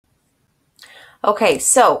Okay,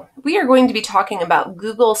 so we are going to be talking about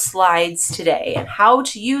Google Slides today and how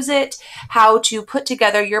to use it, how to put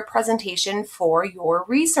together your presentation for your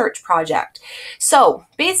research project. So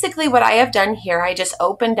basically what I have done here, I just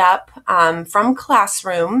opened up from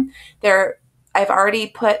Classroom. I've already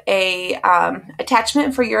put a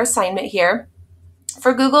attachment for your assignment here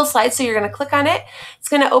for Google Slides. So you're going to click on it. It's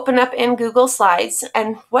going to open up in Google Slides.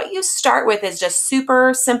 And what you start with is just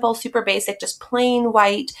super simple, super basic, just plain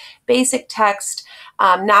white, basic text,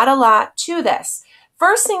 not a lot to this.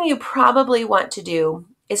 First thing you probably want to do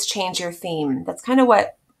is change your theme. That's kind of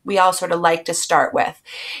what we all sort of like to start with.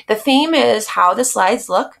 The theme is how the slides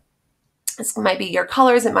look. This might be your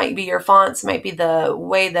colors, it might be your fonts, it might be the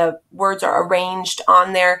way the words are arranged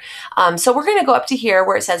on there. So we're going to go up to here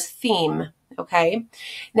where it says theme. Okay,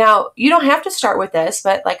 now you don't have to start with this,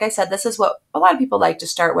 but like I said, this is what a lot of people like to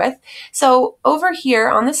start with. So over here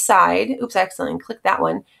on the side, oops, I accidentally clicked that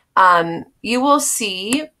one, you will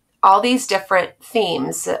see all these different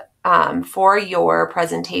themes for your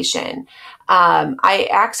presentation. I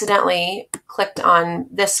accidentally clicked on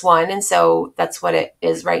this one, and so that's what it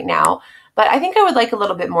is right now. But I think I would like a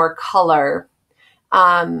little bit more color.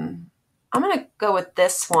 I'm going to go with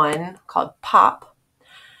this one called Pop.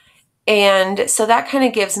 And so that kind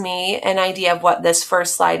of gives me an idea of what this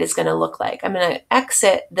first slide is going to look like. I'm going to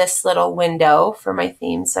exit this little window for my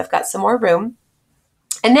theme, so I've got some more room.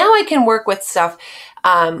 And now I can work with stuff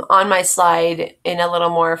on my slide in a little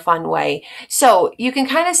more fun way. So you can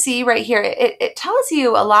kind of see right here, it tells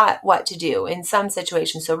you a lot what to do in some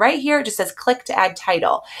situations. So right here, it just says click to add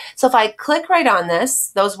title. So if I click right on this,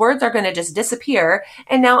 those words are going to just disappear.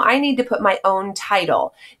 And now I need to put my own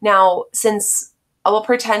title. Now, since I will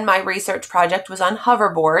pretend my research project was on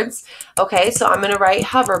hoverboards. Okay, so I'm going to write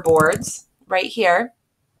hoverboards right here.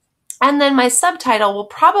 And then my subtitle will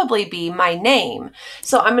probably be my name.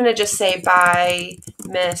 So I'm going to just say by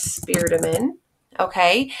Miss Beardeman.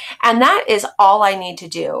 Okay, and that is all I need to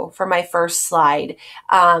do for my first slide.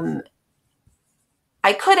 I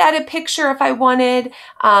could add a picture if I wanted,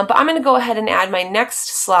 but I'm going to go ahead and add my next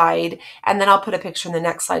slide, and then I'll put a picture in the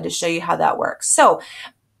next slide to show you how that works. So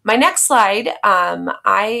my next slide,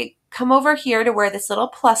 I come over here to where this little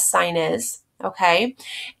plus sign is, okay?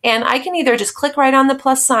 And I can either just click right on the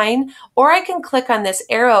plus sign, or I can click on this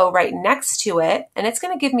arrow right next to it, and it's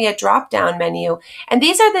going to give me a drop-down menu. And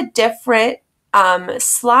these are the different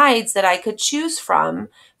slides that I could choose from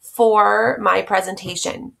for my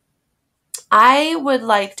presentation. I would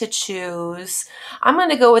like to choose, I'm going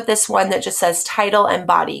to go with this one that just says title and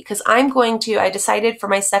body, because I decided for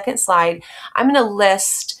my second slide, I'm going to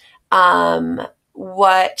list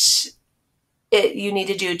what you need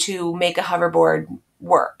to do to make a hoverboard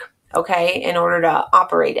work, okay, in order to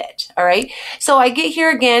operate it, all right? So I get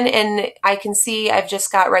here again, and I can see I've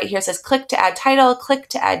just got right here, it says click to add title, click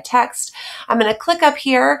to add text. I'm going to click up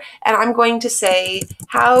here, and I'm going to say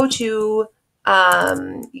how to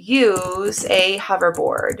use a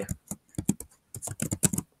hoverboard.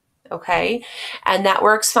 Okay, and that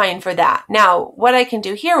works fine for that. Now, what I can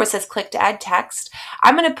do here where it says click to add text,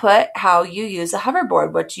 I'm going to put how you use a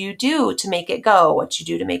hoverboard, what you do to make it go, what you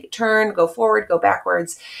do to make it turn, go forward, go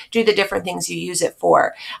backwards, do the different things you use it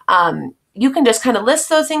for. You can just kind of list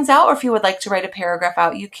those things out, or if you would like to write a paragraph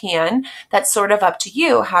out, you can. That's sort of up to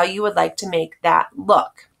you how you would like to make that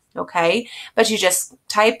look. Okay, but you just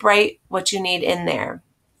type right what you need in there.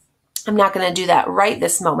 I'm not going to do that right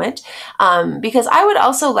this moment because I would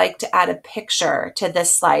also like to add a picture to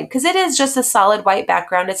this slide because it is just a solid white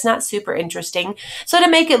background. It's not super interesting. So to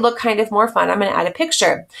make it look kind of more fun, I'm going to add a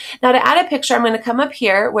picture. Now to add a picture, I'm going to come up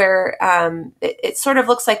here where it sort of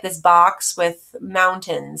looks like this box with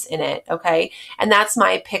mountains in it, okay? And that's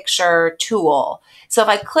my picture tool. So if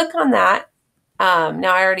I click on that,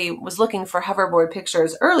 now I already was looking for hoverboard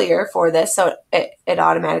pictures earlier for this, so it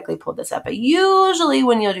automatically pulled this up. But usually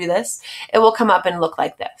when you'll do this, it will come up and look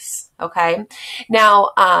like this, okay?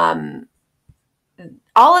 Now,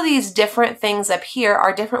 all of these different things up here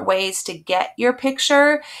are different ways to get your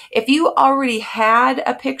picture. If you already had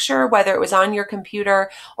a picture, whether it was on your computer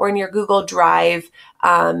or in your Google Drive,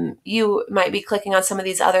 you might be clicking on some of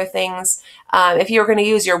these other things. If you're going to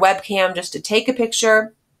use your webcam just to take a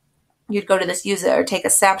picture, you'd go to this use it or take a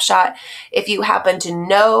snapshot. If you happen to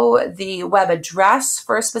know the web address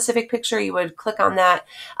for a specific picture, you would click on that.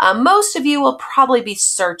 Most of you will probably be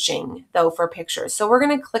searching though for pictures. So we're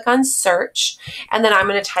going to click on search, and then I'm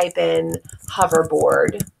going to type in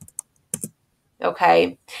hoverboard.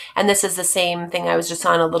 Okay, and this is the same thing I was just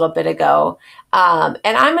on a little bit ago. And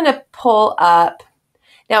I'm going to pull up.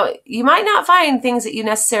 Now, you might not find things that you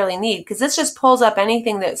necessarily need because this just pulls up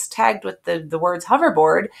anything that's tagged with the words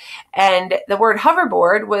hoverboard. And the word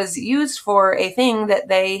hoverboard was used for a thing that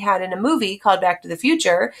they had in a movie called Back to the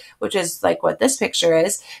Future, which is like what this picture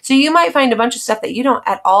is. So you might find a bunch of stuff that you don't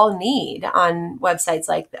at all need on websites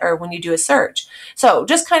or when you do a search. So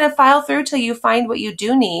just kind of file through till you find what you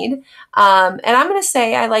do need. And I'm going to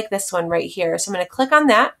say I like this one right here. So I'm going to click on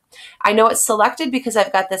that. I know it's selected because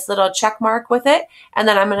I've got this little check mark with it, and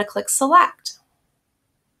then I'm going to click select.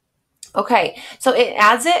 Okay, so it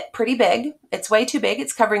adds it pretty big. It's way too big.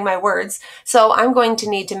 It's covering my words. So I'm going to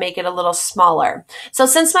need to make it a little smaller. So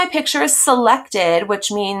since my picture is selected,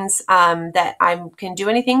 which means that I can do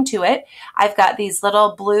anything to it, I've got these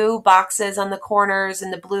little blue boxes on the corners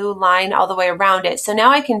and the blue line all the way around it. So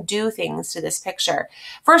now I can do things to this picture.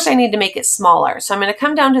 First, I need to make it smaller. So I'm going to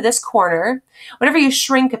come down to this corner. Whenever you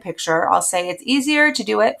shrink a picture, I'll say it's easier to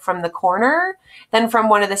do it from the corner than from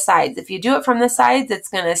one of the sides. If you do it from the sides, it's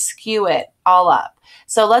going to skew it all up.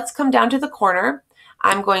 So let's come down to the corner.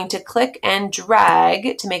 I'm going to click and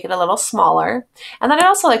drag to make it a little smaller. And then I'd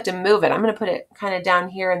also like to move it. I'm going to put it kind of down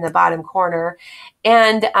here in the bottom corner.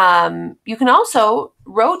 And you can also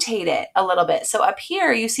rotate it a little bit. So up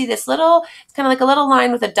here, you see this little, it's kind of like a little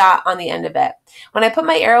line with a dot on the end of it. When I put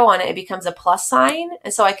my arrow on it, it becomes a plus sign.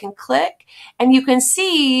 And so I can click and you can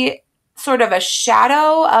see sort of a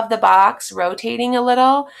shadow of the box rotating a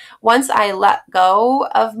little. Once I let go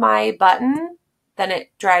of my button, then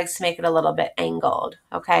it drags to make it a little bit angled,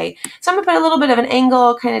 okay? So I'm gonna put a little bit of an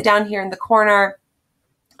angle kind of down here in the corner,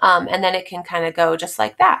 and then it can kind of go just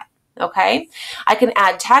like that, okay? I can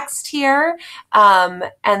add text here, and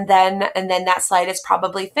then that slide is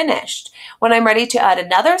probably finished. When I'm ready to add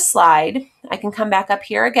another slide, I can come back up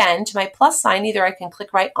here again to my plus sign. Either I can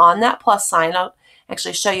click right on that plus sign. I'll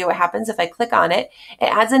actually show you what happens if I click on it. It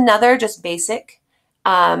adds another just basic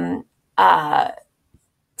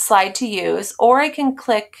slide to use, or I can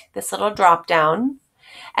click this little drop down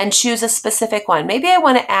and choose a specific one. Maybe I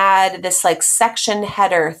want to add this like section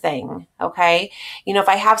header thing, okay? You know, if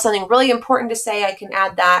I have something really important to say, I can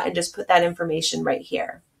add that and just put that information right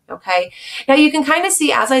here, okay? Now you can kind of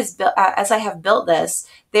see as I have built this,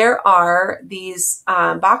 there are these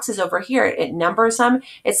boxes over here. It numbers them.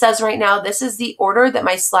 It says right now, this is the order that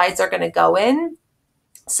my slides are going to go in.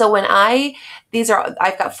 So when I've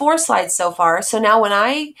got 4 slides so far. So now when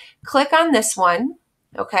I click on this one,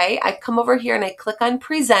 okay, I come over here and I click on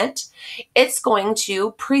present, it's going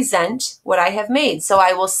to present what I have made. So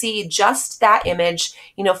I will see just that image,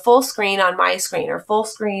 you know, full screen on my screen or full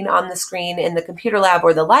screen on the screen in the computer lab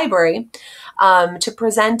or the library to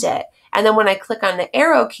present it. And then when I click on the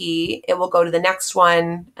arrow key, it will go to the next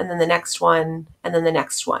one and then the next one and then the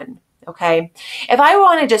next one. Okay. If I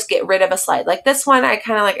want to just get rid of a slide like this one, I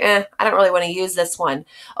kind of like, I don't really want to use this one.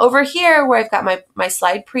 Over here where I've got my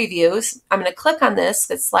slide previews, I'm going to click on this.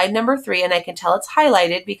 That's slide number 3, and I can tell it's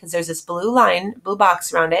highlighted because there's this blue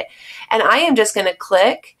box around it. And I am just going to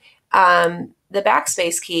click the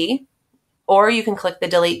backspace key, or you can click the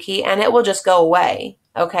delete key and it will just go away.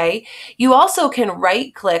 Okay. You also can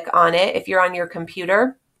right click on it if you're on your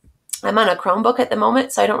computer. I'm on a Chromebook at the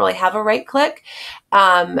moment, so I don't really have a right click.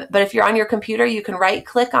 But if you're on your computer, you can right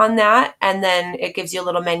click on that and then it gives you a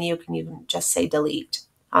little menu. You can even just say delete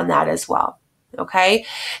on that as well. Okay,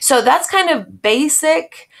 so that's kind of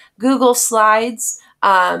basic Google Slides.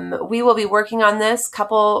 We will be working on this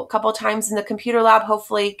couple times in the computer lab,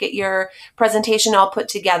 hopefully get your presentation all put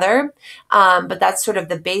together. But that's sort of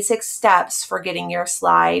the basic steps for getting your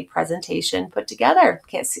slide presentation put together.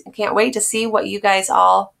 Can't wait to see what you guys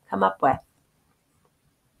all come up with.